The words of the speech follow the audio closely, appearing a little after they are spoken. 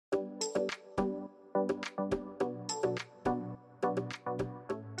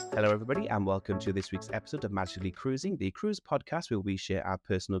Hello, everybody, and welcome to this week's episode of Magically Cruising, the cruise podcast where we share our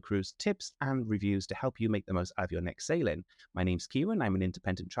personal cruise tips and reviews to help you make the most out of your next sailing. My name's Kieran, I'm an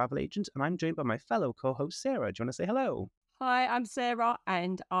independent travel agent, and I'm joined by my fellow co-host, Sarah. Do you want to say hello? Hi, I'm Sarah,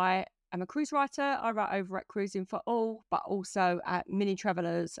 and I am a cruise writer. I write over at Cruising for All, but also at Mini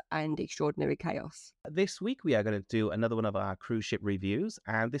Travelers and Extraordinary Chaos. This week, we are going to do another one of our cruise ship reviews,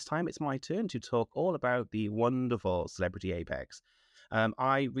 and this time it's my turn to talk all about the wonderful Celebrity Apex.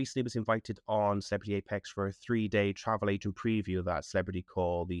 I recently was invited on Celebrity Apex for a 3-day travel agent preview that Celebrity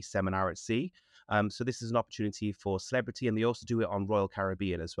call the Seminar at Sea. So this is an opportunity for Celebrity, and they also do it on Royal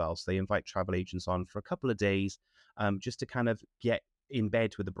Caribbean as well. So they invite travel agents on for a couple of days just to kind of get in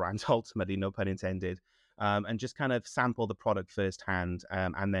bed with the brand, ultimately, no pun intended, and just kind of sample the product firsthand,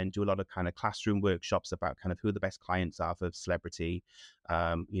 and then do a lot of kind of classroom workshops about kind of who the best clients are for Celebrity,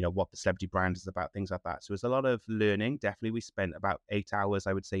 what the Celebrity brand is about, things like that. So it's a lot of learning. Definitely, we spent about 8 hours,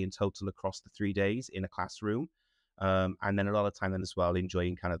 I would say, in total across the 3 days in a classroom. And then a lot of time then as well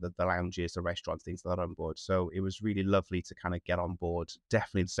enjoying kind of the lounges, the restaurants, things like that on board. So it was really lovely to kind of get on board.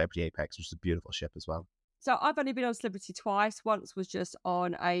 Definitely the Celebrity Apex, which is a beautiful ship as well. So I've only been on Celebrity twice. Once was just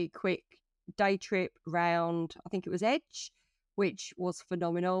on a quick day trip round, I think it was Edge, which was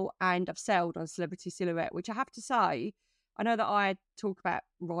phenomenal. And I've sailed on Celebrity Silhouette, which I have to say, I know that I talk about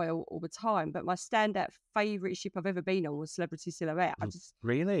Royal all the time, but my standout favourite ship I've ever been on was Celebrity Silhouette.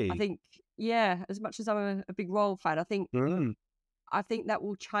 Really? I think, yeah, as much as I'm a big Royal fan, I think that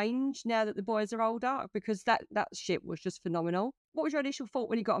will change now that the boys are older, because that ship was just phenomenal. What was your initial thought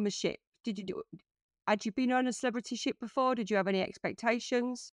when you got on the ship? Had you been on a Celebrity ship before? Did you have any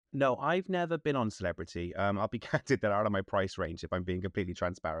expectations? No, I've never been on Celebrity. I'll be candid, they're out of my price range if I'm being completely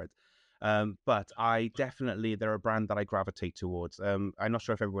transparent. But I definitely, they're a brand that I gravitate towards. I'm not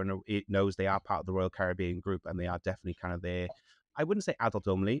sure if everyone knows they are part of the Royal Caribbean group, and they are definitely kind of there. I wouldn't say adult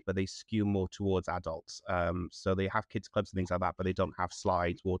only, but they skew more towards adults. So they have kids clubs and things like that, but they don't have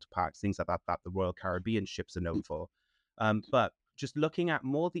slides, water parks, things like that the Royal Caribbean ships are known for. But just looking at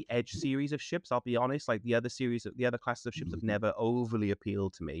more the Edge series of ships, I'll be honest, like the other classes of ships have never overly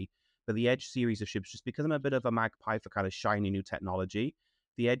appealed to me. But the Edge series of ships, just because I'm a bit of a magpie for kind of shiny new technology,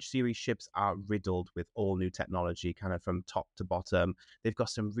 the Edge series ships are riddled with all new technology, kind of from top to bottom. They've got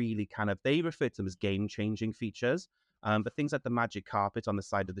some really kind of, they refer to them as game-changing features. But things like the magic carpet on the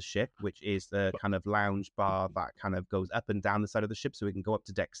side of the ship, which is the kind of lounge bar that kind of goes up and down the side of the ship, so we can go up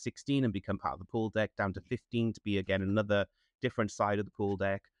to deck 16 and become part of the pool deck, down to 15 to be, again, another different side of the pool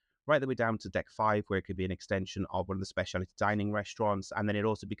deck, right the way down to deck 5, where it could be an extension of one of the specialty dining restaurants. And then it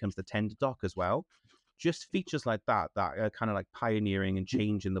also becomes the tender dock as well. Just features like that are kind of like pioneering and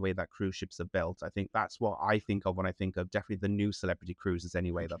changing the way that cruise ships are built. I think that's what I think of when I think of definitely the new Celebrity cruises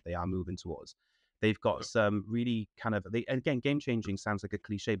anyway, that they are moving towards. They've got some really kind of, again, game-changing sounds like a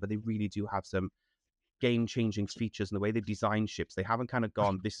cliche, but they really do have some game-changing features in the way they design ships. They haven't kind of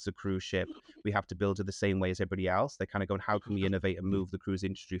gone, this is a cruise ship, we have to build it the same way as everybody else. They're kind of going, how can we innovate and move the cruise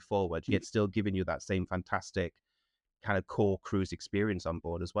industry forward, yet still giving you that same fantastic kind of core cruise experience on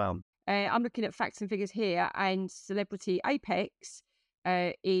board as well. I'm looking at facts and figures here, and Celebrity Apex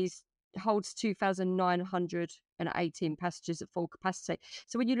holds 2,918 passengers at full capacity.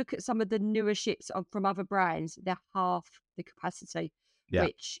 So when you look at some of the newer ships from other brands, they're half the capacity,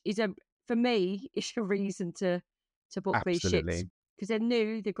 which is for me, it's a reason to book these ships, because they're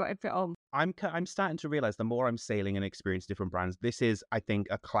new, they've got everything on. I'm starting to realize the more I'm sailing and experience different brands, this is, I think,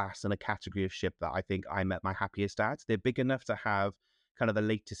 a class and a category of ship that I think I'm at my happiest at. They're big enough to have kind of the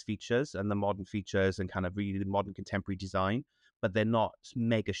latest features and the modern features and kind of really modern contemporary design, but they're not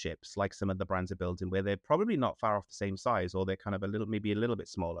mega ships like some of the brands are building, where they're probably not far off the same size, or they're kind of maybe a little bit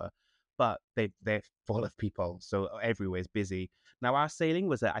smaller, but they're full of people, so everywhere's busy. Now, our sailing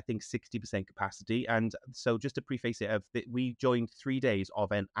was at, I think, 60% capacity. And so just to preface it, we joined 3 days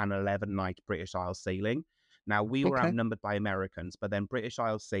of an 11-night British Isles sailing. Now, we were outnumbered by Americans, but then British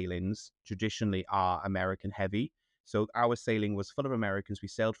Isles sailings traditionally are American heavy. So our sailing was full of Americans. We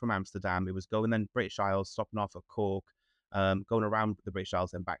sailed from Amsterdam. It was going then British Isles, stopping off at Cork, going around the British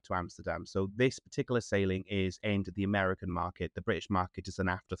Isles and back to Amsterdam. So this particular sailing is aimed at the American market. The British market is an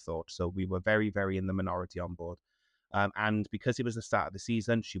afterthought. So we were very, very in the minority on board. And because it was the start of the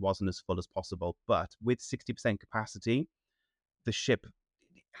season, she wasn't as full as possible. But with 60% capacity, the ship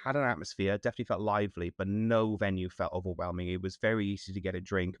had an atmosphere, definitely felt lively, but no venue felt overwhelming. It was very easy to get a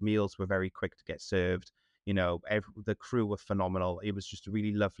drink. Meals were very quick to get served. The crew were phenomenal. It was just a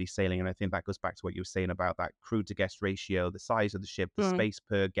really lovely sailing. And I think that goes back to what you were saying about that crew to guest ratio, the size of the ship, the space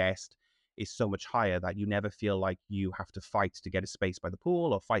per guest. is so much higher that you never feel like you have to fight to get a space by the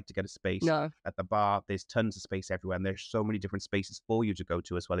pool or fight to get a space No. at the bar. There's tons of space everywhere, and there's so many different spaces for you to go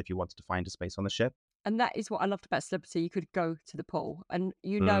to as well if you wanted to find a space on the ship. And that is what I loved about Celebrity. You could go to the pool, and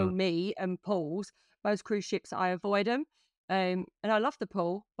you know Mm, me and pools. Most cruise ships, I avoid them. And I love the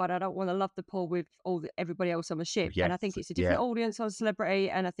pool, but I don't want to love the pool with everybody else on the ship. And I think yes, it's a yeah, different audience on Celebrity,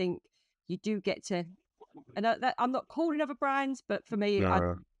 and I think you do get to. And I'm not calling other brands, but for me,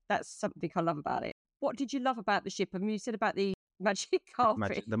 no, that's something I love about it. What did you love about the ship? I mean, you said about the magic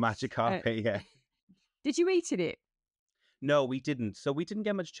carpet. the magic Uh, carpet, yeah. did you eat in it? No, we didn't. So we didn't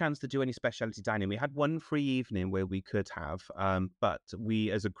get much chance to do any specialty dining. We had one free evening where we could have, but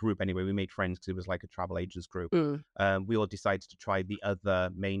we, as a group anyway, we made friends because it was like a travel agents group. Mm, We all decided to try the other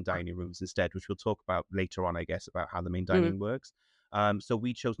main dining rooms instead, which we'll talk about later on, I guess, about how the main mm. dining works. So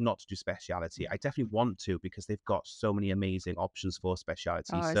we chose not to do speciality. I definitely want to because they've got so many amazing options for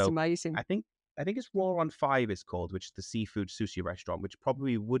speciality. Oh, it's So amazing. I think I think it's Raw on Five is called, which is the seafood sushi restaurant, which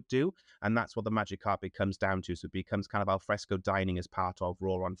probably would do, and that's what the magic carpet comes down to. So it becomes kind of al fresco dining as part of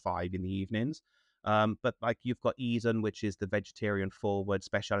Raw on Five in the evenings. But like you've got Eden, which is the vegetarian forward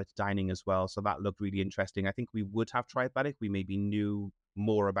specialty dining as well. So that looked really interesting. I think we would have tried that if we maybe knew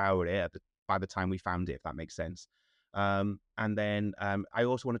more about it by the time we found it, if that makes sense. And then I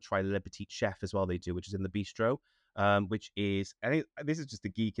also want to try Le Petit Chef as well. They do, which is in the bistro, which is, I think this is just the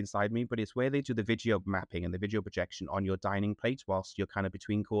geek inside me, but it's where they do the video mapping and the video projection on your dining plate whilst you're kind of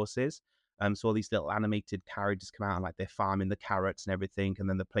between courses. So all these little animated characters come out and like they're farming the carrots and everything, and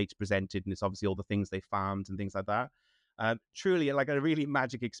then the plate's presented, and it's obviously all the things they farmed and things like that. Truly, like a really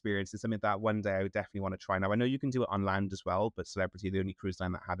magic experience. It's something that one day I would definitely want to try. Now I know you can do it on land as well, but Celebrity are the only cruise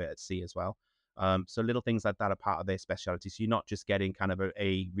line that have it at sea as well. So little things like that are part of their specialty. So you're not just getting kind of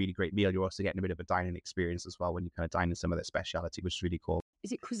a really great meal, you're also getting a bit of a dining experience as well when you kind of dine in some of their specialty, which is really cool.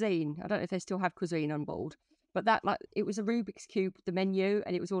 Is it cuisine? I don't know if they still have cuisine on board, but that like it was a Rubik's cube, the menu,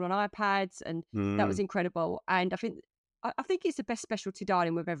 and it was all on iPads, and that was Mm, incredible. And I think it's the best specialty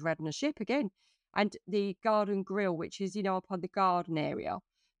dining we've ever had on a ship again. And the garden grill, which is up on the garden area.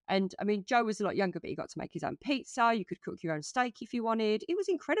 And I mean, Joe was a lot younger, but he got to make his own pizza. You could cook your own steak if you wanted. It was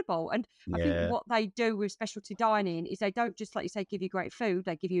incredible. And I think yeah, what they do with specialty dining is they don't just, like you say, give you great food,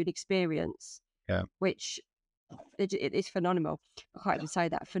 they give you an experience, yeah. which it is phenomenal. I can't even say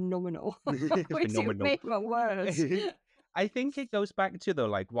that. Phenomenal. It's Phenomenal. me my words. I think it goes back to though,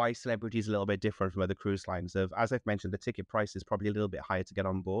 like why Celebrity is a little bit different from other cruise lines. Of as I've mentioned, the ticket price is probably a little bit higher to get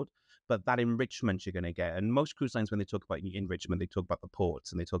on board, but that enrichment you're going to get, and most cruise lines when they talk about enrichment, they talk about the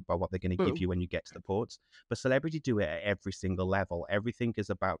ports and they talk about what they're going to give Mm, you when you get to the ports. But Celebrity do it at every single level. Everything is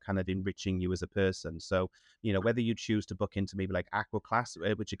about kind of enriching you as a person. So whether you choose to book into maybe like Aqua Class,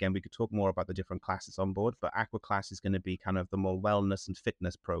 which again we could talk more about the different classes on board, but Aqua Class is going to be kind of the more wellness and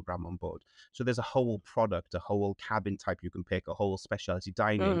fitness program on board. So there's a whole product, a whole cabin type you can pick, a whole specialty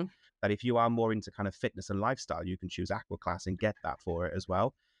dining mm, that if you are more into kind of fitness and lifestyle, you can choose Aqua Class and get that for it as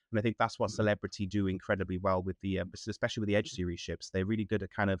well. And I think that's what Celebrity do incredibly well with the, especially with the Edge series ships. They're really good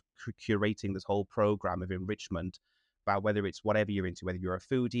at kind of curating this whole program of enrichment about whether it's whatever you're into, whether you're a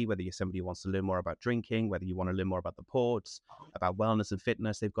foodie, whether you're somebody who wants to learn more about drinking, whether you want to learn more about the ports, about wellness and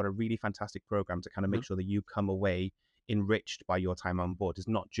fitness. They've got a really fantastic program to kind of make sure that you come away enriched by your time on board. It's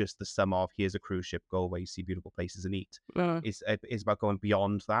not just the sum of here's a cruise ship, go away, see beautiful places and eat. mm. It's about going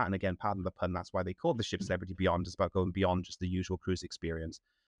beyond that. And again, pardon the pun, that's why they call the ship Celebrity Beyond. It's about going beyond just the usual cruise experience.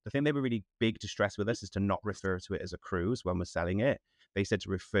 The thing they were really big to stress with us is to not refer to it as a cruise when we're selling it. They said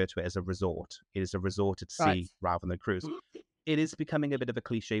to refer to it as a resort. It is a resort at Right. sea rather than a cruise. It is becoming a bit of a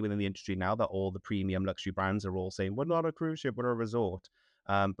cliche within the industry now that all the premium luxury brands are all saying, we're not a cruise ship, we're a resort.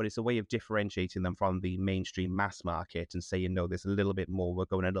 But it's a way of differentiating them from the mainstream mass market and saying, no, there's a little bit more. We're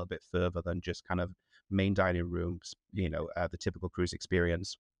going a little bit further than just kind of main dining rooms, the typical cruise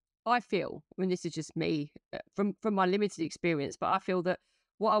experience. I mean, this is just me from my limited experience, but I feel that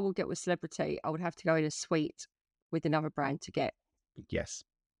what I will get with Celebrity, I would have to go in a suite with another brand to get. Yes.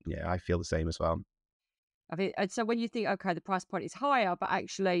 Yeah, I feel the same as well. I think, and so when you think, okay, the price point is higher, but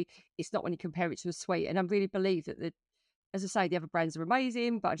actually it's not when you compare it to a suite. And I really believe that as I say, the other brands are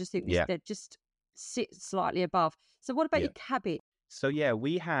amazing, but I just think Yeah. they're just sit slightly above. So what about Yeah. your cabin? So yeah,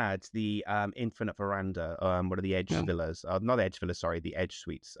 we had the Infinite Veranda, one of the Edge Yeah. villas, not Edge villas, sorry, the Edge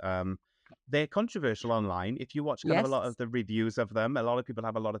suites. They're controversial online. If you watch kind of a lot of Yes. the reviews of them, a lot of people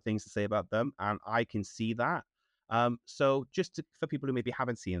have a lot of things to say about them, and I can see that. So just for people who maybe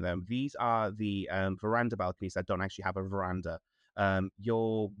haven't seen them, these are the veranda balconies that don't actually have a veranda.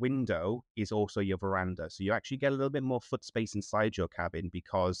 Your window is also your veranda, so you actually get a little bit more foot space inside your cabin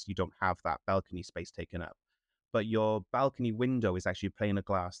because you don't have that balcony space taken up. but your balcony window is actually plain of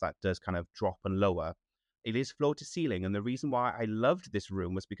glass that does kind of drop and lower. It is floor to ceiling, and the reason why I loved this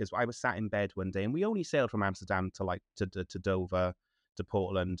room was because I was sat in bed one day, and we only sailed from Amsterdam to to Dover, to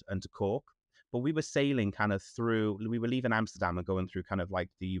Portland, and to Cork. But we were sailing kind of through. We were leaving Amsterdam and going through kind of like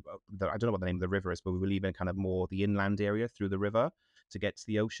the I don't know what the name of the river is, but we were leaving kind of more the inland area through the river to get to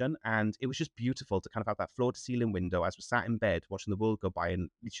the ocean, and it was just beautiful to kind of have that floor to ceiling window as we sat in bed watching the world go by and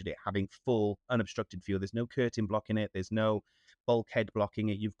literally having full unobstructed view. There's no curtain blocking it. There's no bulkhead blocking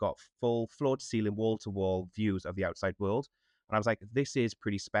it. You've got full floor to ceiling, wall to wall views of the outside world. And I was like, this is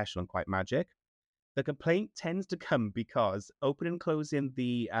pretty special and quite magic. The complaint tends to come because opening and closing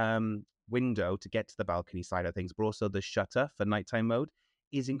the window to get to the balcony side of things, but also the shutter for nighttime mode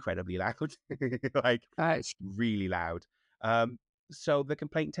is incredibly loud, like Right. really loud. So the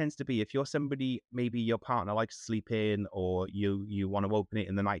complaint tends to be if you're somebody, maybe your partner likes to sleep in, or you want to open it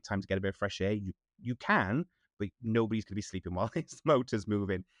in the nighttime to get a bit of fresh air, you can, but nobody's going to be sleeping while this motor's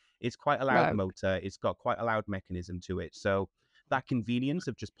moving. It's quite a loud No. motor. It's got quite a loud mechanism to it. So that convenience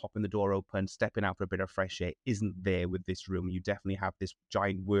of just popping the door open, stepping out for a bit of fresh air isn't there with this room. You definitely have this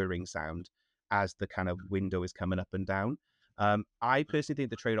giant whirring sound as the kind of window is coming up and down. I personally think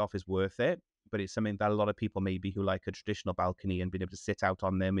the trade-off is worth it, but it's something that a lot of people maybe who like a traditional balcony and being able to sit out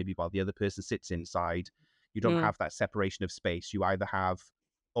on there, maybe while the other person sits inside, you don't Mm. have that separation of space. You either have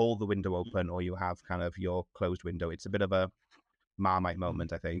all the window open or you have kind of your closed window. It's a bit of a Marmite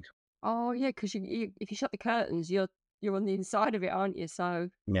moment, I think. Oh yeah, because if you shut the curtains, you're on the inside of it, aren't you? So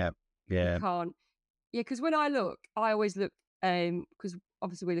Yeah, you yeah, can't. Yeah, because when I look, I always look because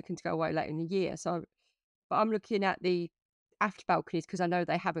obviously we're looking to go away later in the year. So, but I'm looking at the after balconies because I know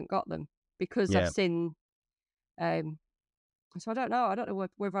they haven't got them because I've yeah, seen. Um, so I don't know. I don't know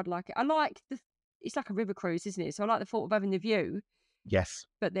whether I'd like it. I like the. It's like a river cruise, isn't it? So I like the thought of having the view, yes,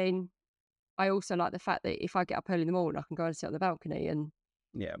 but then I also like the fact that if I get up early in the morning, I can go and sit on the balcony. And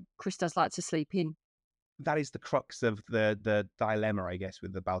yeah. Chris does like to sleep in. That is the crux of the dilemma, I guess,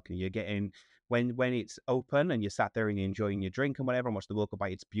 with the balcony. You're getting when it's open and you're sat there and you're enjoying your drink and whatever and watch the world go by,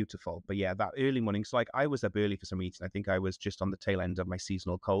 it's beautiful. But yeah, that early morning. So like I was up early for some reason. I think I was just on the tail end of my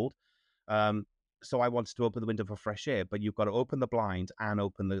seasonal cold. Um, so I wanted to open the window for fresh air, but you've got to open the blind and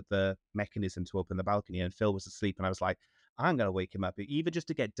open the mechanism to open the balcony. And Phil was asleep, and I was like, I'm going to wake him up. Either just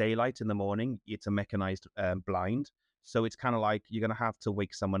to get daylight in the morning, it's a mechanized blind. So it's kind of like you're going to have to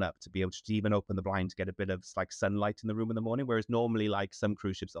wake someone up to be able to even open the blind to get a bit of like sunlight in the room in the morning. Whereas normally, like some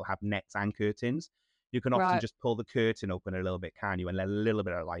cruise ships, they'll have nets and curtains. You can often Right. just pull the curtain open a little bit, can you, and let a little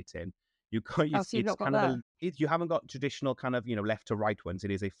bit of light in. You can Oh, so you've it's not got kind of that. you haven't got traditional kind of left to right ones.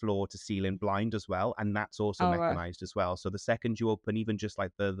 It is a floor to ceiling blind as well, and that's also Oh, right. mechanized as well. So the second you open even just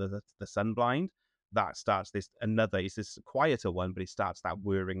like the sun blind, that starts this another. It's this quieter one, but it starts that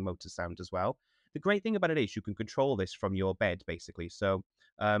whirring motor sound as well. The great thing about it is you can control this from your bed, basically. So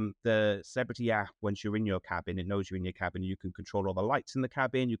the Celebrity app, once you're in your cabin, it knows you're in your cabin. You can control all the lights in the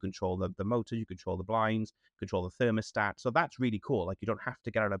cabin. You control the motor. You control the blinds. Control the thermostat. So that's really cool. Like you don't have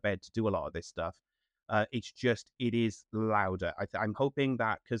to get out of bed to do a lot of this stuff. It's just it is louder. I'm hoping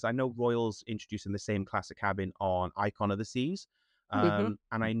that because I know Royals introducing the same classic cabin on Icon of the Seas. Hmm.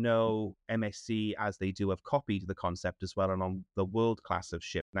 And I know MSC, as they do, have copied the concept as well. And on the World class of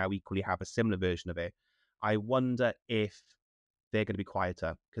ship now equally have a similar version of it. I wonder if they're going to be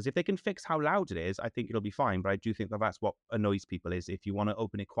quieter because if they can fix how loud it is, I think it'll be fine. But I do think that that's what annoys people is if you want to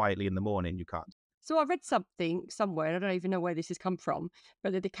open it quietly in the morning, you can't. So I read something somewhere, and I don't even know where this has come from,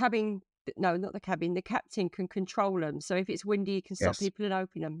 but that the cabin, no, not the cabin, the captain can control them. So if it's windy, he can stop Yes. people and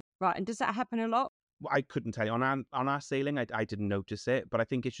open them. Right. And does that happen a lot? I couldn't tell you on our sailing. I didn't notice it, but I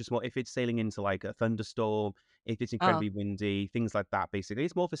think it's just more if it's sailing into like a thunderstorm, if it's Ah, incredibly windy, things like that. Basically,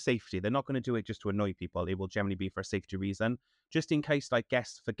 it's more for safety. They're not going to do it just to annoy people. It will generally be for a safety reason, just in case like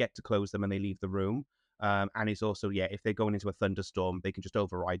guests forget to close them and they leave the room. And it's also if they're going into a thunderstorm, they can just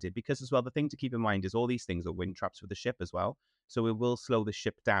override it because as well. The thing to keep in mind is all these things are wind traps for the ship as well, so it will slow the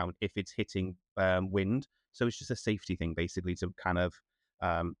ship down if it's hitting wind. So it's just a safety thing basically to kind of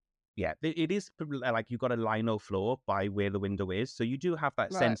um, it is like you've got a lino floor by where the window is. So you do have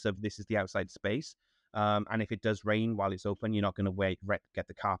that right. sense of this is the outside space. And if it does rain while it's open, you're not going to get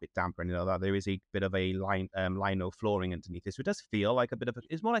the carpet damp or anything like that. There is a bit of a lino flooring underneath this. So it does feel like a bit of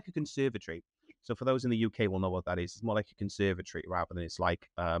it's more like a conservatory. So for those in the UK will know what that is. It's more like a conservatory rather than it's like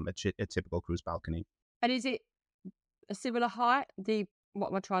a typical cruise balcony. And is it a similar height? What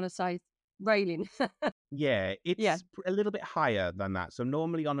am I trying to say? Railing. Yeah, Yeah. it's a little bit higher than that. So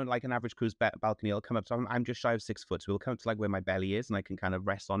normally on like an average cruise balcony, it'll come up. So I'm just shy of 6 foot. So it'll come up to like where my belly is, and I can kind of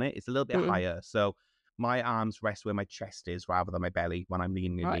rest on it. It's a little bit Mm. higher. So my arms rest where my chest is rather than my belly when I'm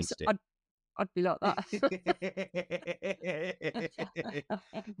leaning Right. So against it. I'd be like that.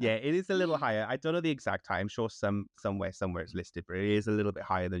 Yeah, it is a little higher. I don't know the exact height. I'm sure somewhere it's listed, but it is a little bit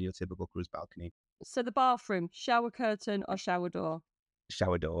higher than your typical cruise balcony. So the bathroom, shower curtain or shower door?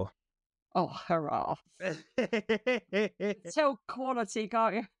 Shower door. Oh, hurrah. Tell quality,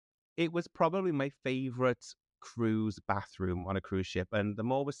 can't you? It was probably my favorite cruise bathroom on a cruise ship. And the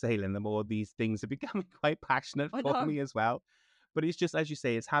more we're sailing, the more these things are becoming quite passionate I for know. me as well. But it's just, as you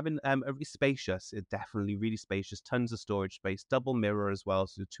say, it's having a really spacious, it definitely really spacious, tons of storage space, double mirror as well.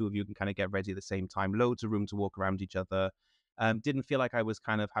 So the two of you can kind of get ready at the same time, loads of room to walk around each other. Didn't feel like I was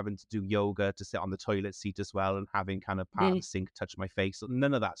kind of having to do yoga to sit on the toilet seat as well and having kind of part of Mm. the sink touch my face. So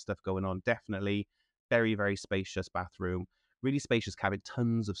none of that stuff going on. Definitely very, very spacious bathroom, really spacious cabin,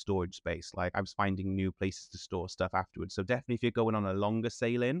 tons of storage space. Like I was finding new places to store stuff afterwards. So definitely if you're going on a longer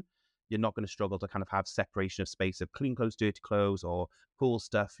sailing, you're not going to struggle to kind of have separation of space of clean clothes, dirty clothes, or pool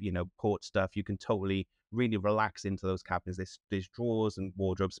stuff, port stuff. You can totally really relax into those cabins. There's drawers and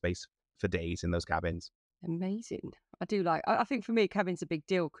wardrobe space for days in those cabins. Amazing. I do like, I think for me, cabin's a big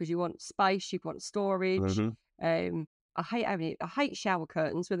deal because you want space, you want storage. Hmm. I hate shower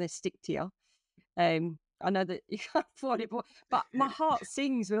curtains when they stick to you. I know that you can't afford it, but my heart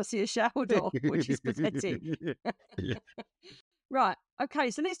sings when I see a shower door, which is pathetic. Right.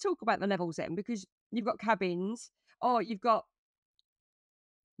 Okay. So let's talk about the levels then, because you've got cabins, or you've got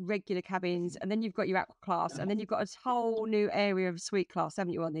regular cabins, and then you've got your aqua class, and then you've got a whole new area of suite class,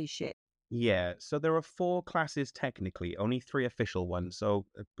 haven't you, on these shit? Yeah, so there are four classes technically, only three official ones. So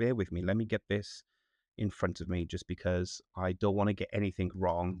bear with me. Let me get this in front of me just because I don't want to get anything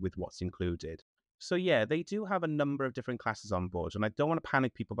wrong with what's included. So yeah, they do have a number of different classes on board, and I don't want to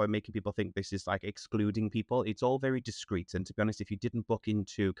panic people by making people think this is like excluding people. It's all very discreet, and to be honest, if you didn't book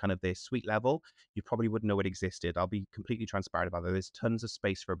into kind of their suite level, you probably wouldn't know it existed. I'll be completely transparent about that. There's tons of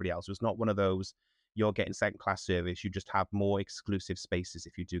space for everybody else. It's not one of those you're getting second class service. You just have more exclusive spaces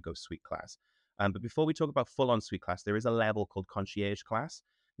if you do go suite class. But before we talk about full on suite class, there is a level called concierge class.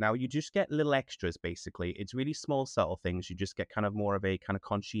 Now you just get little extras basically. It's really small, subtle things. You just get kind of more of a kind of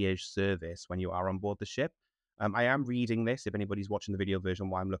concierge service when you are on board the ship. I am reading this if anybody's watching the video version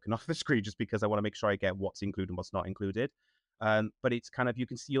while I'm looking off the screen, just because I want to make sure I get what's included and what's not included. But it's kind of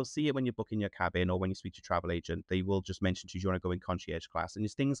you'll see it when you're booking your cabin or when you speak to your travel agent. They will just mention to you, do you want to go in concierge class, and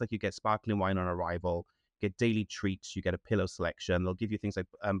it's things like you get sparkling wine on arrival, get daily treats, you get a pillow selection. They'll give you things like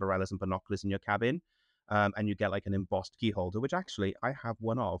umbrellas and binoculars in your cabin. And you get like an embossed key holder, which actually I have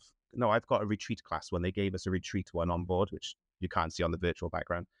one of. No, I've got a retreat class one. They gave us a retreat one on board, which you can't see on the virtual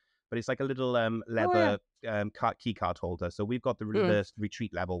background. But it's like a little Oh, yeah. leather key card holder. So we've got Mm. the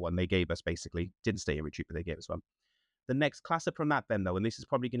retreat level one they gave us basically. Didn't stay in retreat, but they gave us one. The next class up from that, then, though, and this is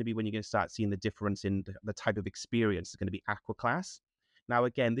probably going to be when you're going to start seeing the difference in the type of experience, is going to be aqua class. Now,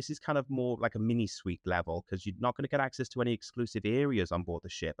 again, this is kind of more like a mini suite level because you're not going to get access to any exclusive areas on board the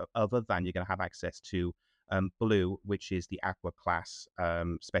ship, other than you're going to have access to Blue, which is the aqua class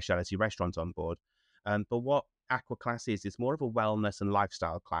specialty restaurant on board. But what aqua class is, it's more of a wellness and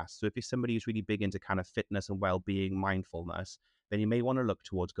lifestyle class. So if you're somebody who's really big into kind of fitness and well-being, mindfulness, then you may want to look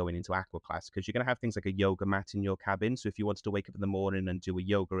towards going into aqua class because you're going to have things like a yoga mat in your cabin. So if you wanted to wake up in the morning and do a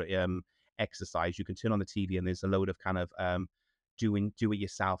yoga exercise, you can turn on the TV and there's a load of kind of do it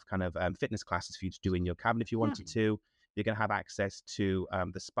yourself kind of fitness classes for you to do in your cabin if you Yeah. wanted to. You're going to have access to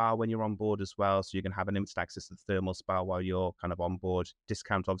the spa when you're on board as well. So you're going to have an instant access to the thermal spa while you're kind of on board.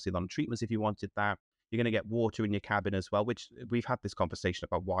 Discount, obviously, on treatments if you wanted that. You're going to get water in your cabin as well, which we've had this conversation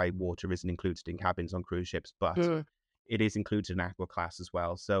about why water isn't included in cabins on cruise ships, but Mm. it is included in aqua class as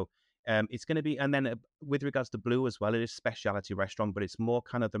well. So it's going to be, and then with regards to Blue as well, it is specialty restaurant, but it's more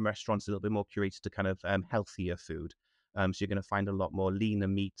kind of the restaurant's a little bit more curated to kind of healthier food. So you're going to find a lot more leaner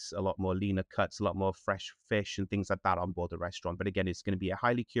meats, a lot more leaner cuts, a lot more fresh fish and things like that on board the restaurant. But again, it's going to be a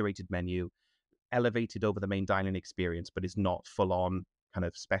highly curated menu, elevated over the main dining experience, but it's not full on kind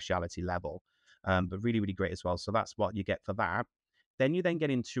of speciality level. But really, really great as well. So that's what you get for that. Then you then get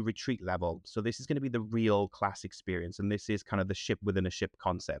into retreat level. So this is going to be the real class experience. And this is kind of the ship within a ship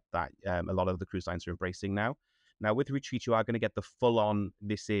concept that a lot of the cruise lines are embracing now. Now, with retreat, you are going to get the full on,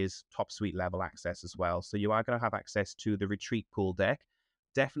 this is top suite level access as well. So you are going to have access to the retreat pool deck.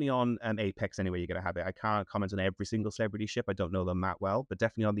 Definitely on Apex anyway, you're going to have it. I can't comment on every single celebrity ship. I don't know them that well, but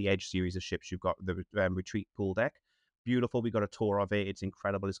definitely on the Edge series of ships, you've got the retreat pool deck. Beautiful. We got a tour of it. It's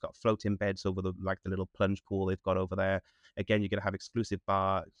incredible. It's got floating beds over the little plunge pool they've got over there. Again, you're going to have exclusive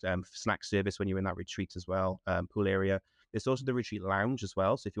bar, snack service when you're in that retreat as well, pool area. There's also the retreat lounge as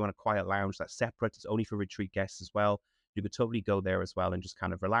well. So if you want a quiet lounge, that's separate. It's only for retreat guests as well. You could totally go there as well and just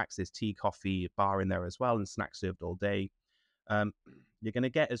kind of relax. There's tea, coffee, bar in there as well, and snacks served all day. Um, You're going to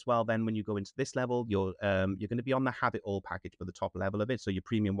get as well then when you go into this level, you're going to be on the have it all package for the top level of it. So your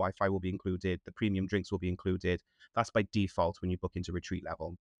premium Wi-Fi will be included, the premium drinks will be included. That's by default when you book into retreat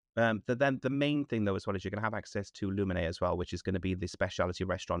level. Then the main thing though as well is you're going to have access to Lumine as well, which is going to be the specialty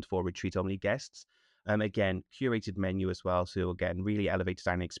restaurant for retreat only guests. Again, curated menu as well. So again, really elevated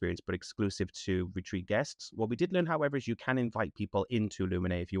dining experience, but exclusive to retreat guests. What we did learn, however, is you can invite people into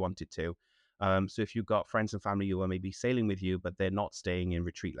Lumine if you wanted to. So if you've got friends and family who are maybe sailing with you, but they're not staying in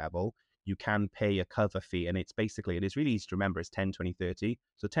retreat level, you can pay a cover fee. And it's basically, it is really easy to remember. It's 10, 20, 30.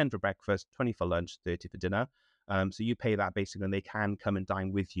 So 10 for breakfast, 20 for lunch, 30 for dinner. So you pay that basically, and they can come and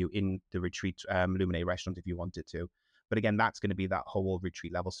dine with you in the retreat Lumine restaurant if you wanted to. But again, that's going to be that whole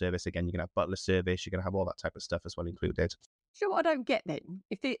retreat level service. Again, you're going to have butler service. You're going to have all that type of stuff as well included. Do you know what I don't get then?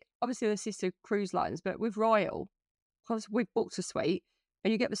 If they obviously the sister cruise lines, but with Royal, because we've booked a suite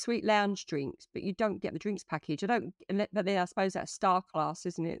and you get the suite lounge drinks, but you don't get the drinks package. I don't. But then I suppose that's Star Class,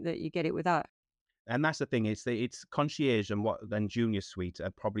 isn't it? That you get it with that. And that's the thing, it's concierge and what then junior suite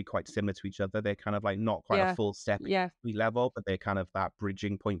are probably quite similar to each other. They're kind of like not quite a Yeah, full step yeah, suite level, but they're kind of that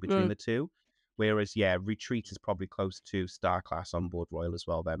bridging point between mm, the two. Whereas, yeah, retreat is probably close to Star Class on board Royal as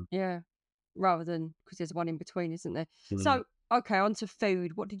well. Then. yeah. Rather than because there's one in between, isn't there? Mm. So okay, on to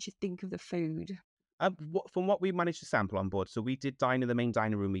food. What did you think of the food? From what we managed to sample on board, so we did dine in the main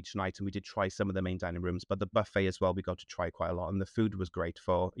dining room each night, and we did try some of the main dining rooms, but the buffet as well, we got to try quite a lot, and the food was great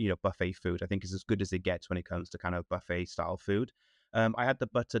for buffet food. I think it's as good as it gets when it comes to kind of buffet style food. I had the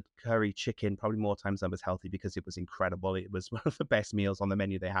buttered curry chicken probably more times than was healthy because it was incredible. It was one of the best meals on the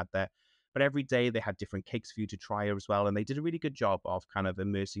menu they had there. But every day they had different cakes for you to try as well, and they did a really good job of kind of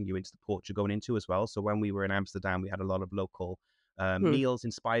immersing you into the port you're going into as well. So when we were in Amsterdam, we had a lot of local Hmm. meals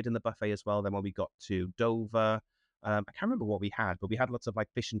inspired in the buffet as well. Then when we got to Dover, I can't remember what we had, but we had lots of like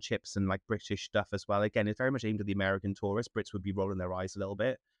fish and chips and like British stuff as well. Again, it's very much aimed at the American tourist. Brits would be rolling their eyes a little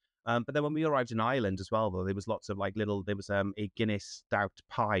bit. But then when we arrived in Ireland as well, though, there was lots of like there was a Guinness stout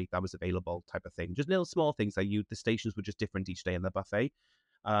pie that was available type of thing. Just little small things that the stations were just different each day in the buffet.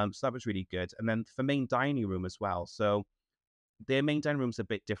 So that was really good. And then for main dining room as well. So their main dining room's a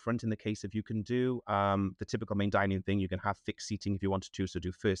bit different in the case of you can do the typical main dining thing. You can have fixed seating if you wanted to, so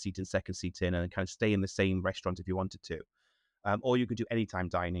do first seat and second seat in, and kind of stay in the same restaurant if you wanted to. Or you could do anytime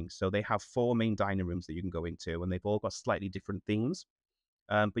dining. So they have 4 main dining rooms that you can go into, and they've all got slightly different themes.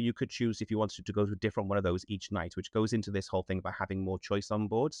 But you could choose if you wanted to go to a different one of those each night, which goes into this whole thing about having more choice on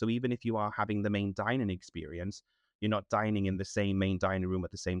board. So even if you are having the main dining experience, you're not dining in the same main dining room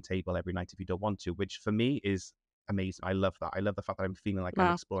at the same table every night if you don't want to, which for me is amazing. I love that. I love the fact that I'm feeling like I'm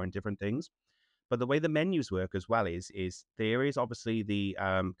Wow. exploring different things. But the way the menus work as well is there is obviously the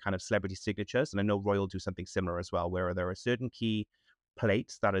kind of celebrity signatures, and I know Royal do something similar as well, where there are certain key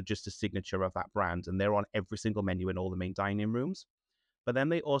plates that are just a signature of that brand, and they're on every single menu in all the main dining rooms. But then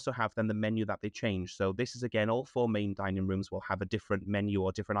they also have then the menu that they change. So this is again, all 4 main dining rooms will have a different menu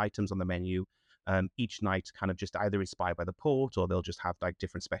or different items on the menu each night, kind of just either inspired by the port or they'll just have like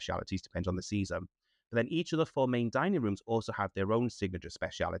different specialities depending on the season. But then each of the 4 main dining rooms also have their own signature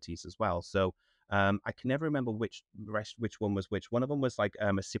specialities as well. So I can never remember which one was which. One of them was like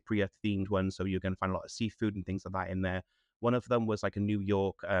a Cypriot themed one, so you're going to find a lot of seafood and things like that in there. One of them was like a New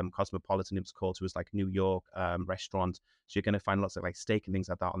York cosmopolitan, it was called. So it was like New York restaurant. So you're going to find lots of like steak and things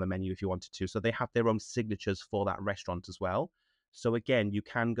like that on the menu if you wanted to. So they have their own signatures for that restaurant as well. So again, you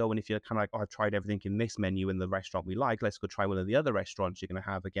can go and if you're kind of like, oh, I've tried everything in this menu in the restaurant we like, let's go try one of the other restaurants. You're going to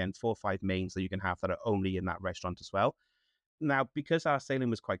have again 4 or 5 mains that you can have that are only in that restaurant as well. Now, because our sailing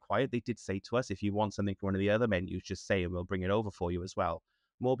was quite quiet, they did say to us, if you want something from one of the other menus, just say and we'll bring it over for you as well.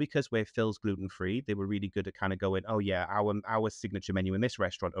 More because we're Phil's gluten free, they were really good at kind of going, oh yeah, our signature menu in this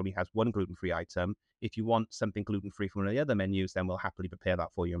restaurant only has one gluten free item. If you want something gluten free from one of the other menus, then we'll happily prepare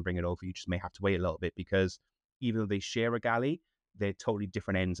that for you and bring it over. You just may have to wait a little bit because even though they share a galley, they're totally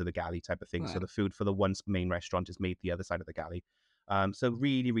different ends of the galley type of thing. So Wow. the food for the one main restaurant is made the other side of the galley. So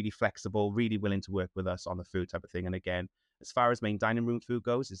really, really flexible, really willing to work with us on the food type of thing. And again, as far as main dining room food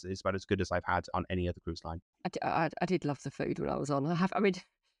goes, is about as good as I've had on any other cruise line. I did love the food when I was on. I mean,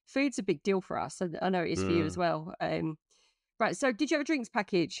 food's a big deal for us, and I know it is for you as Mm. well. Right. So, did you have a drinks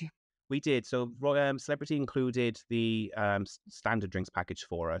package? We did. So Celebrity included the standard drinks package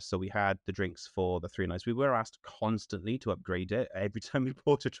for us. So we had the drinks for the 3 nights. We were asked constantly to upgrade it every time we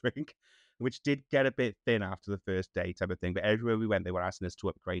bought a drink, which did get a bit thin after the first day type of thing. But everywhere we went, they were asking us to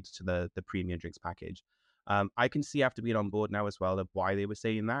upgrade to the premium drinks package. I can see after being on board now as well of why they were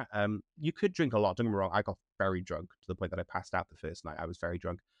saying that. You could drink a lot. Don't get me wrong. I got very drunk to the point that I passed out the first night. I was very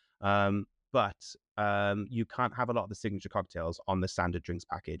drunk. but you can't have a lot of the signature cocktails on the standard drinks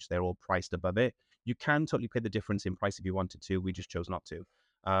package. They're all priced above it. You can totally pay the difference in price if you wanted to. We just chose not to.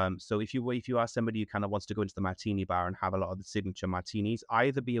 So if you are somebody who kind of wants to go into the martini bar and have a lot of the signature martinis,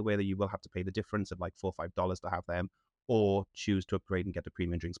 either be aware that you will have to pay the difference of like $4 or $5 to have them, or choose to upgrade and get the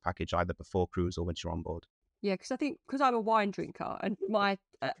premium drinks package either before cruise or once you're on board. Yeah, because I think because I'm a wine drinker and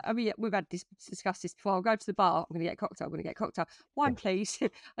I mean, we've had this discussed this before. I'll go to the bar. I'm going to get a cocktail. I'm going to get a cocktail. Wine, please.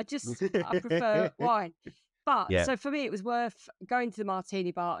 I prefer wine. But Yeah, so for me, it was worth going to the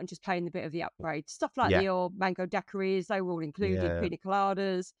martini bar and just paying the bit of the upgrade stuff like yeah, your mango daiquiris. They were all included, yeah, pina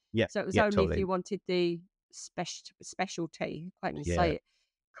coladas. yeah, So it was yeah, only if totally. you wanted the specialty. I can't even say Yeah. it.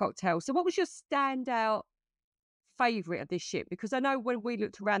 Cocktail. So what was your standout favourite of this ship? Because I know when we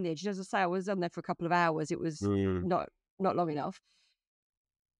looked around the edge, as I say, I was on there for a couple of hours. It was Mm. not not long enough.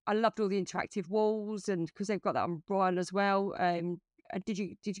 I loved all the interactive walls, and because they've got that on Royal as well. Did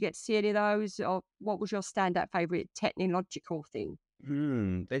you get to see any of those, or what was your standout favourite technological thing?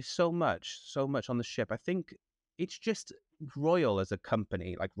 There's so much on the ship. I think it's just Royal as a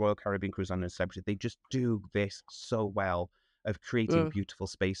company, like Royal Caribbean Cruise Line and Celebrity, they just do this so well of creating Mm. beautiful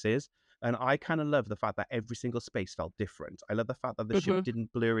spaces. And I kind of love the fact that every single space felt different. I love the fact that the ship Hmm.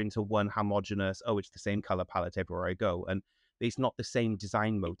 didn't blur into one homogenous, oh, it's the same color palette everywhere I go. And it's not the same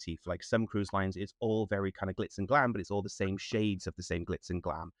design motif. Like some cruise lines, it's all very kind of glitz and glam, but it's all the same shades of the same glitz and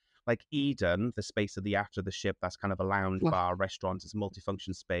glam. Like Eden, the space of the aft of the ship, that's kind of a lounge Oh, bar, restaurant, it's a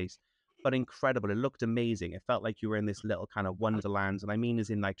multifunction space, but incredible. It looked amazing. It felt like you were in this little kind of wonderland. And I mean, as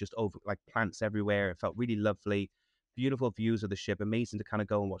in like just over like plants everywhere. It felt really lovely, beautiful views of the ship, amazing to kind of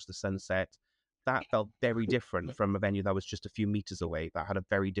go and watch the sunset. That felt very different from a venue that was just a few meters away, that had a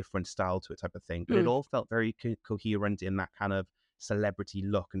very different style to it, type of thing. But it mm, all felt very coherent in that kind of celebrity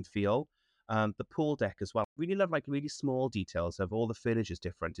look and feel. The pool deck as well. Really love like really small details of all the furniture is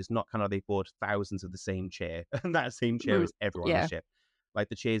different. It's not kind of they bought thousands of the same chair, and that same chair mm, is everywhere on the yeah. ship. Like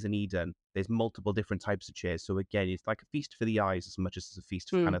the chairs in Eden, there's multiple different types of chairs. So again, it's like a feast for the eyes as much as it's a feast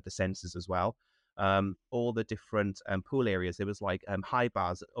for kind Mm, of the senses as well. All the different pool areas. There was like high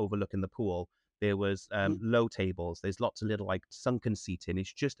bars overlooking the pool. There was mm, low tables. There's lots of little like sunken seating.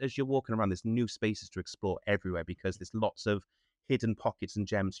 It's just as you're walking around, there's new spaces to explore everywhere because there's lots of hidden pockets and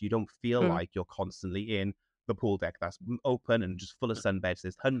gems. So you don't feel mm. like you're constantly in the pool deck that's open and just full of sunbeds.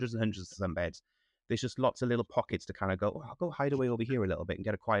 There's hundreds and hundreds of sunbeds. There's just lots of little pockets to kind of go, oh, I'll go hide away over here a little bit and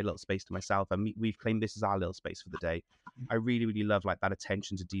get a quiet little space to myself. And we've claimed this as our little space for the day. I really, really love like that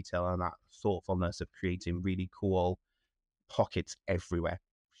attention to detail and that thoughtfulness of creating really cool pockets everywhere.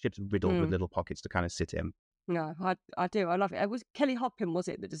 Ships riddled with Mm. little pockets to kind of sit in. No, I do. I love it. It was Kelly Hoppen, was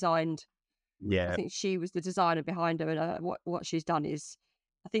it, that designed? I Yeah. think she was the designer behind her, and what she's done is,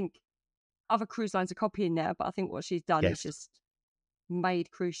 I think other cruise lines are copying now, but I think what she's done is Yes. just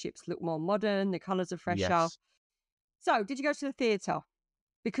made cruise ships look more modern. The colours are fresher. Yes. So, did you go to the theatre?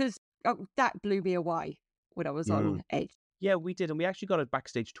 Because that blew me away when I was Mm. on Edge. Yeah, we did, and we actually got a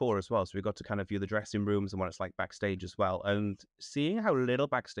backstage tour as well. So we got to kind of view the dressing rooms and what it's like backstage as well. And seeing how little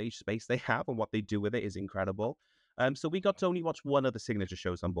backstage space they have and what they do with it is incredible. So we got to only watch one of the signature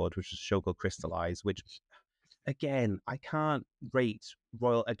shows on board, which is a show called Crystallize, which again, I can't rate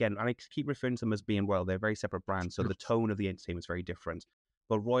Royal again, and I keep referring to them as being Royal. They're very separate brands, so the tone of the entertainment is very different.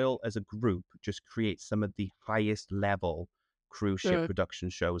 But Royal as a group just creates some of the highest level cruise ship Mm, production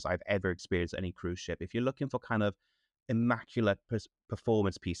shows I've ever experienced any cruise ship. If you're looking for kind of immaculate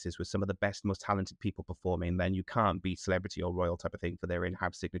performance pieces with some of the best, most talented people performing, then you can't beat Celebrity or Royal type of thing for their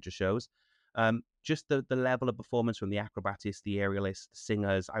in-house signature shows. Just the level of performance from the acrobatists, the aerialists, the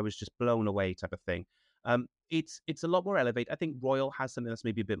singers, I was just blown away type of thing. It's a lot more elevated. I think Royal has something that's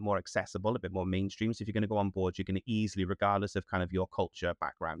maybe a bit more accessible, a bit more mainstream. So if you're going to go on board, you're going to easily, regardless of kind of your culture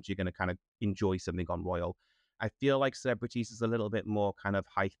background, you're going to kind of enjoy something on Royal. I feel like Celebrities is a little bit more kind of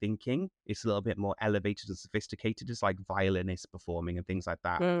high thinking. It's a little bit more elevated and sophisticated. It's like violinists performing and things like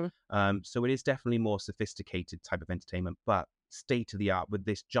that. mm. So it is definitely more sophisticated type of entertainment, but state of the art with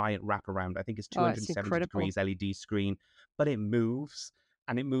this giant wraparound. I think it's Oh, it's 270 incredible. degrees LED screen, but it moves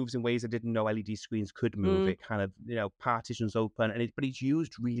and it moves in ways I didn't know LED screens could move. Mm, It kind of, partitions open but it's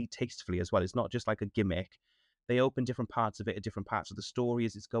used really tastefully as well. It's not just like a gimmick. They open different parts of it at different parts of the story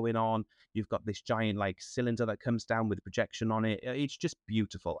as it's going on. You've got this giant like cylinder that comes down with a projection on it. It's just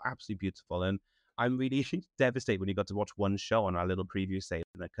beautiful, absolutely beautiful. And I'm really devastated when you got to watch one show on our little preview stage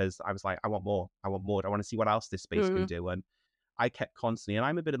because I was like, I want more. I want more. I want to see what else this space can mm. do. And I kept constantly, and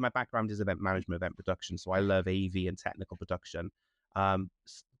I'm a bit of my background is event management, event production, so I love AV and technical production.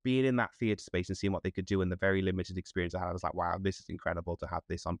 Being in that theatre space and seeing what they could do in the very limited experience I had, I was like, wow, this is incredible to have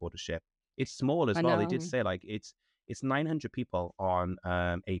this on board a ship. It's small as I well. They did know. say like It's 900 people on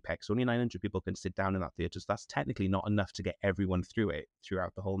Apex. Only 900 people can sit down in that theatre. So that's technically not enough to get everyone through it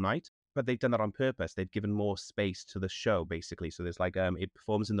throughout the whole night. But they've done that on purpose. They've given more space to the show, basically. So there's like, it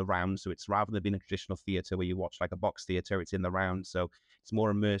performs in the round. So it's rather than being a traditional theatre where you watch like a box theatre, it's in the round. So it's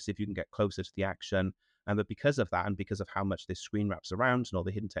more immersive. You can get closer to the action. But because of that, and because of how much this screen wraps around and all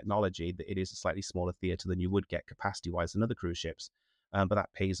the hidden technology, it is a slightly smaller theatre than you would get capacity-wise in other cruise ships. But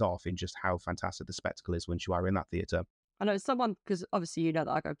that pays off in just how fantastic the spectacle is once you are in that theatre. I know someone, because obviously you know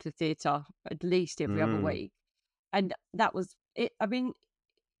that I go to the theatre at least every other Mm, week, and that was it. I mean,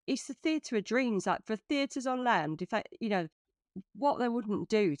 it's the theatre of dreams. Like for theatres on land, if they, what they wouldn't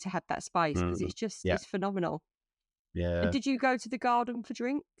do to have that space, because mm, it's just yeah, it's phenomenal. And yeah. did you go to the garden for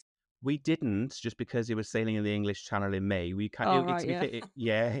drinks? We didn't, just because it was sailing in the English Channel in May. We can't. Oh To right, be yeah. fair,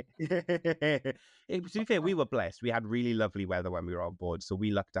 yeah. To be fair, we were blessed. We had really lovely weather when we were on board, so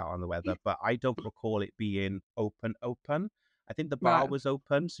we lucked out on the weather. But I don't recall it being open. I think the bar Right. was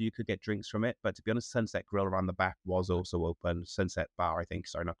open, so you could get drinks from it. But to be honest, Sunset Grill around the back was also open. Sunset Bar, I think.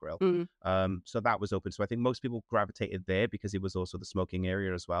 Sorry, not grill. Mm, So that was open. So I think most people gravitated there because it was also the smoking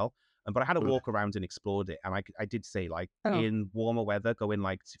area as well. But I had a walk around and explored it, and I did say like oh. in warmer weather, going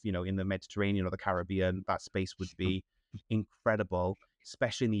like in the Mediterranean or the Caribbean, that space would be incredible,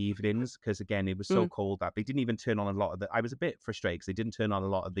 especially in the evenings, because again it was so Mm, cold that they didn't even turn on a lot of the. I was a bit frustrated because they didn't turn on a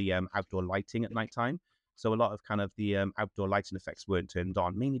lot of the outdoor lighting at nighttime. So a lot of kind of the outdoor lighting effects weren't turned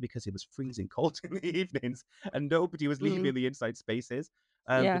on, mainly because it was freezing cold in the evenings and nobody was mm, leaving the inside spaces.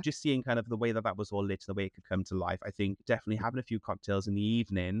 But yeah. just seeing kind of the way that that was all lit, the way it could come to life, I think definitely having a few cocktails in the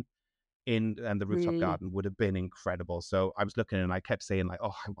evening in the rooftop Really. garden would have been incredible. So I was looking and I kept saying like,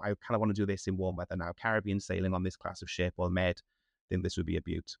 oh, I kind of want to do this in warm weather now. Caribbean sailing on this class of ship or Med, I think this would be a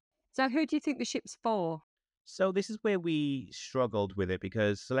beaut. So who do you think the ship's for? So this is where we struggled with it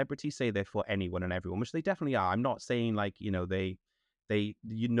because celebrities say they're for anyone and everyone, which they definitely are. I'm not saying like,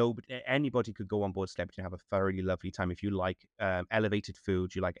 but anybody could go on board celebrity and have a thoroughly lovely time if you like elevated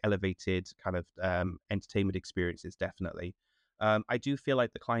food, you like elevated kind of entertainment experiences, definitely. I do feel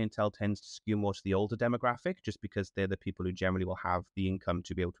like the clientele tends to skew more to the older demographic just because they're the people who generally will have the income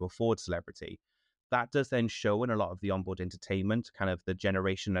to be able to afford celebrity. That does then show in a lot of the onboard entertainment, kind of the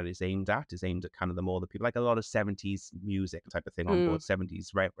generation that is aimed at kind of the more the people, like a lot of 70s music type of thing on Mm, board,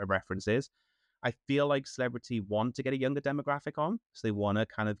 70s references. I feel like celebrity want to get a younger demographic on, so they want to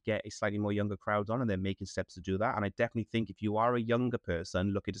kind of get a slightly more younger crowd on, and they're making steps to do that. And I definitely think if you are a younger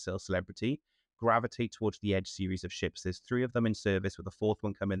person looking to sell celebrity, gravitate towards the Edge series of ships. There's 3 of them in service, with the 4th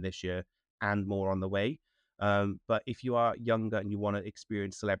one coming this year and more on the way. But if you are younger and you want to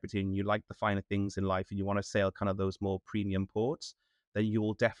experience celebrity and you like the finer things in life and you want to sail kind of those more premium ports, then you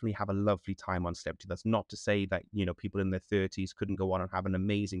will definitely have a lovely time on celebrity. That's not to say that, people in their 30s couldn't go on and have an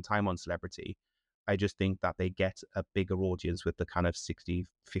amazing time on celebrity. I just think that they get a bigger audience with the kind of 60,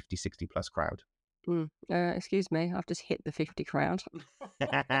 50, 60 plus crowd. mm. Excuse me, I've just hit the 50 crowd.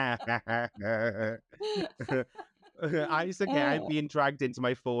 It's okay. I'm Uh, being dragged into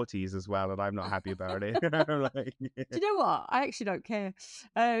my 40s as well, and I'm not happy about it. I'm like, do you know what? I actually don't care.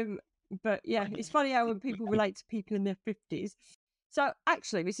 Um, but yeah, it's funny how when people relate to people in their 50s. So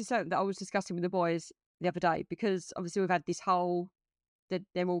actually, this is something that I was discussing with the boys the other day, because obviously we've had this whole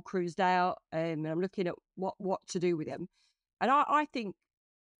they're all cruised out, and I'm looking at what to do with them. And I think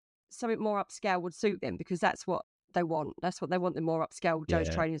something more upscale would suit them, because that's what they want. That's what they want. The more upscale. Joe's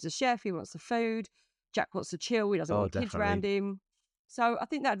yeah. training as a chef. He wants the food. Jack wants to chill. He doesn't Oh, want kids around definitely. him. So I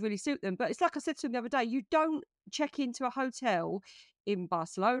think that'd really suit them. But it's like I said to him the other day, you don't check into a hotel in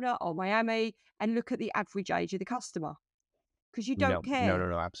Barcelona or Miami and look at the average age of the customer, because you don't No, no, care. no,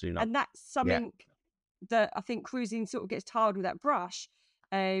 no, absolutely not. And that's Yeah. something that I think cruising sort of gets tarred with that brush.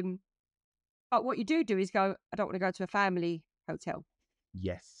 Um, but what you do is go, I don't want to go to a family hotel.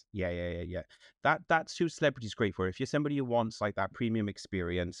 Yes. Yeah, yeah, yeah, yeah. That's who celebrity's great for. If you're somebody who wants like that premium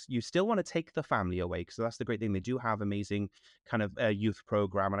experience, you still want to take the family away. So that's the great thing. They do have amazing kind of youth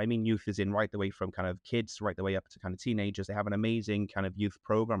program. And I mean youth is in right the way from kind of kids right the way up to kind of teenagers. They have an amazing kind of youth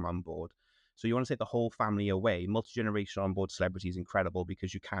program on board. So you want to take the whole family away. Multi-generation on board celebrity is incredible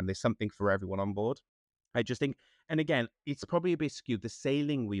because you can. There's something for everyone on board. I just think, and again, it's probably a bit skewed. The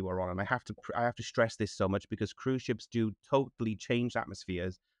sailing we were on, and I have to stress this so much because cruise ships do totally change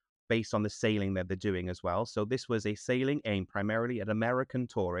atmospheres based on the sailing that they're doing as well. So this was a sailing aimed primarily at American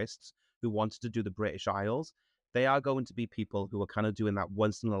tourists who wanted to do the British Isles. They are going to be people who are kind of doing that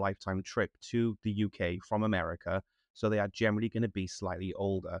once in a lifetime trip to the UK from America. So they are generally going to be slightly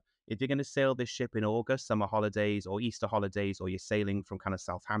older. If you're going to sail this ship in August, summer holidays, or Easter holidays, or you're sailing from kind of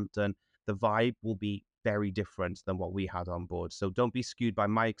Southampton, the vibe will be very different than what we had on board. So don't be skewed by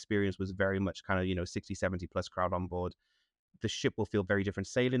my experience was very much kind of, 60, 70 plus crowd on board. The ship will feel very different.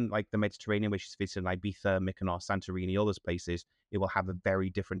 Sailing like the Mediterranean, which is visiting Ibiza, Mykonos, Santorini, all those places, it will have a very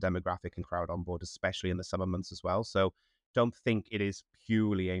different demographic and crowd on board, especially in the summer months as well. So don't think it is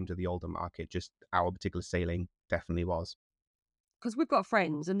purely aimed at the older market. Just our particular sailing definitely was. Because we've got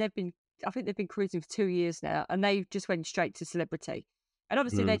friends and I think they've been cruising for 2 years now, and they just went straight to celebrity. And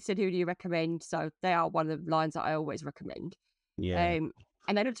obviously they Mm, said, who do you recommend? So they are one of the lines that I always recommend. yeah, Um,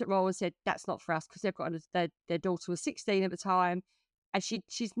 and they looked at Royal and said, that's not for us, because they've got their daughter was 16 at the time. And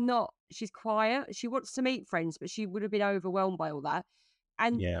she's quiet. She wants to meet friends, but she would have been overwhelmed by all that.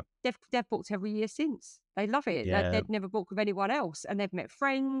 And yeah, they've booked every year since. They love it. yeah, They'd never booked with anyone else, and they've met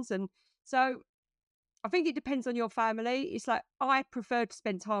friends. And so I think it depends on your family. It's like I prefer to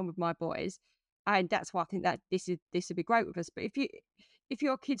spend time with my boys, and that's why I think that this would be great with us. But if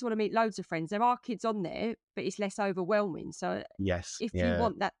your kids want to meet loads of friends, there are kids on there, but it's less overwhelming. So yes, if you yeah,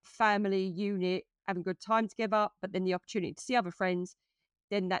 want that family unit, having good time together, but then the opportunity to see other friends,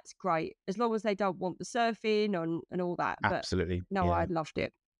 then that's great. As long as they don't want the surfing and all that. But absolutely, no, I yeah. loved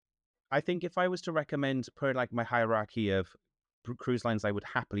it. I think if I was to recommend, per like my hierarchy of cruise lines, I would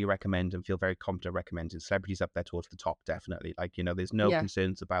happily recommend and feel very confident recommending. Celebrities up there towards the top, definitely. Like, there's no Yeah.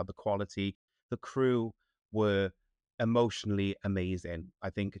 concerns about the quality. The crew were emotionally amazing. I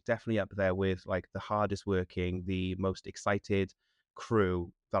think definitely up there with like the hardest working, the most excited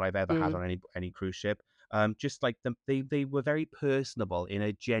crew that I've ever had Mm. on any cruise ship. Just like they were very personable in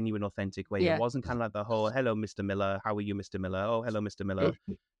a genuine, authentic way. It Yeah. wasn't kind of like the whole "Hello, Mr. Miller, how are you, Mr. Miller? Oh, hello, Mr. Miller."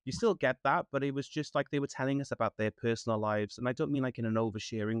 You still get that, but it was just like they were telling us about their personal lives. And I don't mean like in an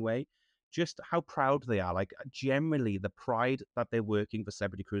oversharing way, just how proud they are. Like generally the pride that they're working for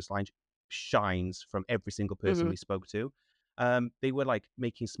Celebrity Cruise Lines shines from every single person Hmm. we spoke to. They were like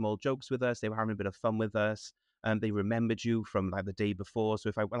making small jokes with us. They were having a bit of fun with us. They remembered you from like the day before. So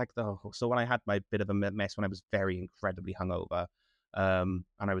if I like so when I had my bit of a mess when I was very incredibly hungover, and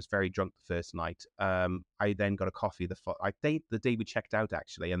I was very drunk the first night. I then got a coffee the day we checked out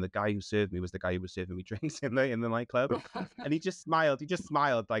actually, and the guy who served me was the guy who was serving me drinks in the nightclub, and he just smiled. He just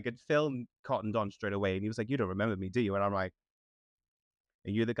smiled like and Phil cottoned on straight away, and he was like, "You don't remember me, do you?" And I'm like,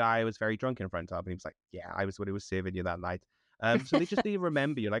 "Are you the guy I was very drunk in front of?" And he was like, "Yeah, I was what he was serving you that night." So they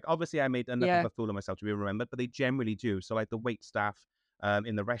remember you. Like obviously, I made enough of Yeah. a fool of myself to be remembered, but they generally do. So like the wait staff,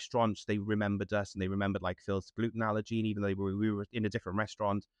 in the restaurants, they remembered us and they remembered like Phil's gluten allergy, and even though we were in a different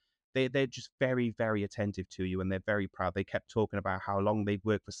restaurant, they're just very very attentive to you and they're very proud. They kept talking about how long they'd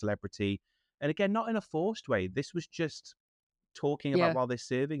worked for Celebrity, and again, not in a forced way. This was just talking about Yeah. while they're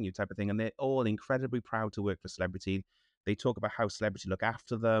serving you type of thing. And they're all incredibly proud to work for Celebrity. They talk about how Celebrity look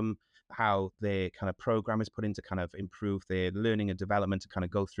after them, how their kind of program is put in to kind of improve their learning and development to kind of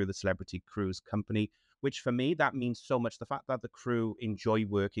go through the Celebrity Cruise company, which for me, that means so much. The fact that the crew enjoy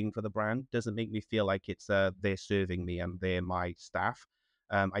working for the brand doesn't make me feel like it's they're serving me and they're my staff.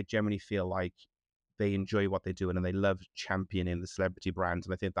 I generally feel like they enjoy what they're doing and they love championing the Celebrity brand.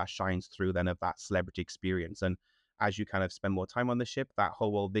 And I think that shines through then of that Celebrity experience. And as you kind of spend more time on the ship, that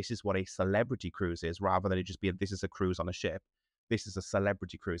whole, well, this is what a celebrity cruise is, rather than it just be, this is a cruise on a ship. This is a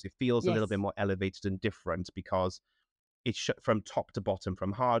celebrity cruise. It feels a little bit Yes. more elevated and different because it's from top to bottom,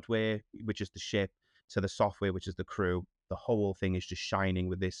 from hardware, which is the ship, to the software, which is the crew. The whole thing is just shining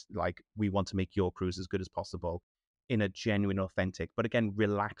with this, like, we want to make your cruise as good as possible in a genuine, authentic, but again,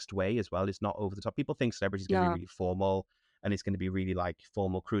 relaxed way as well. It's not over the top. People think celebrity is going to be Yeah. really formal and it's going to be really like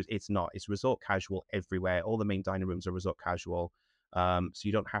formal cruise. It's not. It's resort casual everywhere. All the main dining rooms are resort casual. So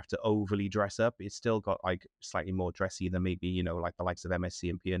you don't have to overly dress up. It's still got like slightly more dressy than maybe, like the likes of MSC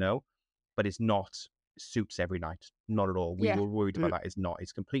and P&O, but it's not suits every night. Not at all. We Yeah. were worried about Mm. that. It's not.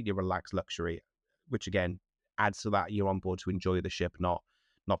 It's completely relaxed luxury, which again adds to that you're on board to enjoy the ship, not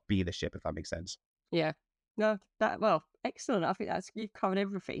be the ship, if that makes sense. Yeah. No, well, excellent. I think you've covered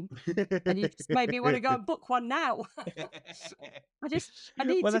everything. And you've just made me want to go and book one now. I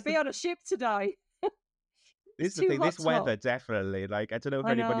need Well, to that's be the on a ship today. this It's is the too thing. hot This to not. weather definitely. Like, I don't know if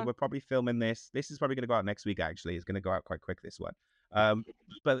I anybody. know. We're probably filming this. This is probably going to go out next week. Actually, it's going to go out quite quick. This one. Um,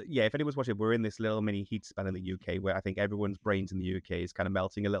 but yeah, if anyone's watching, we're in this little mini heat span in the UK where I think everyone's brains in the UK is kind of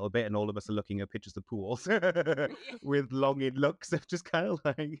melting a little bit, and all of us are looking at pictures of pools with longing looks of just kind of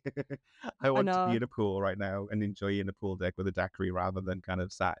like, I I want to be know. in a pool right now and enjoying a pool deck with a daiquiri rather than kind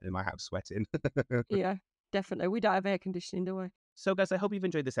of sat in my house sweating. Yeah, definitely. We don't have air conditioning, do we? So, guys, I hope you've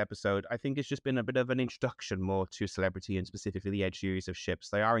enjoyed this episode. I think it's just been a bit of an introduction more to Celebrity and specifically the Edge series of ships.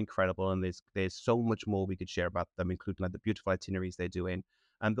 They are incredible, and there's so much more we could share about them, including like the beautiful itineraries they're doing.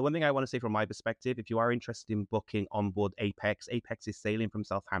 The one thing I want to say from my perspective, if you are interested in booking on board Apex, Apex is sailing from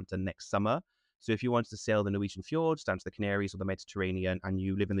Southampton next summer. So if you wanted to sail the Norwegian fjords down to the Canaries or the Mediterranean and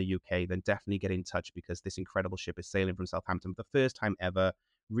you live in the UK, then definitely get in touch because this incredible ship is sailing from Southampton for the first time ever.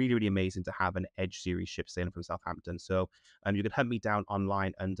 Really, really amazing to have an Edge series ship sailing from Southampton. So you can hunt me down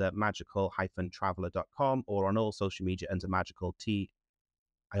online under magical-traveler.com or on all social media under magical T.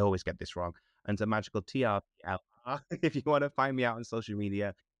 I always get this wrong. Under magical TRPLR if you want to find me out on social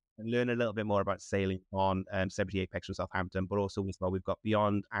media and learn a little bit more about sailing on Celebrity Apex from Southampton, but also as well, we've got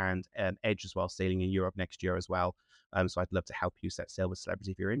Beyond and Edge as well, sailing in Europe next year as well. So I'd love to help you set sail with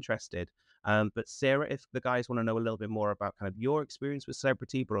Celebrity if you're interested. But Sarah, if the guys want to know a little bit more about kind of your experience with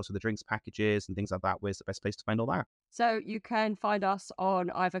Celebrity, but also the drinks packages and things like that, where's the best place to find all that? So you can find us on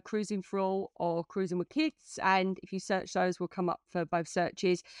either Cruising for All or Cruising with Kids. And if you search those, we'll come up for both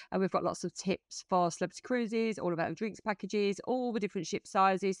searches. And we've got lots of tips for celebrity cruises, all about the drinks packages, all the different ship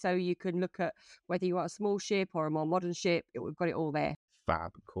sizes. So you can look at whether you want a small ship or a more modern ship. We've got it all there.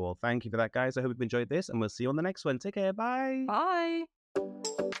 Fab. Cool. Thank you for that, guys. I hope you've enjoyed this and we'll see you on the next one. Take care. Bye. Bye.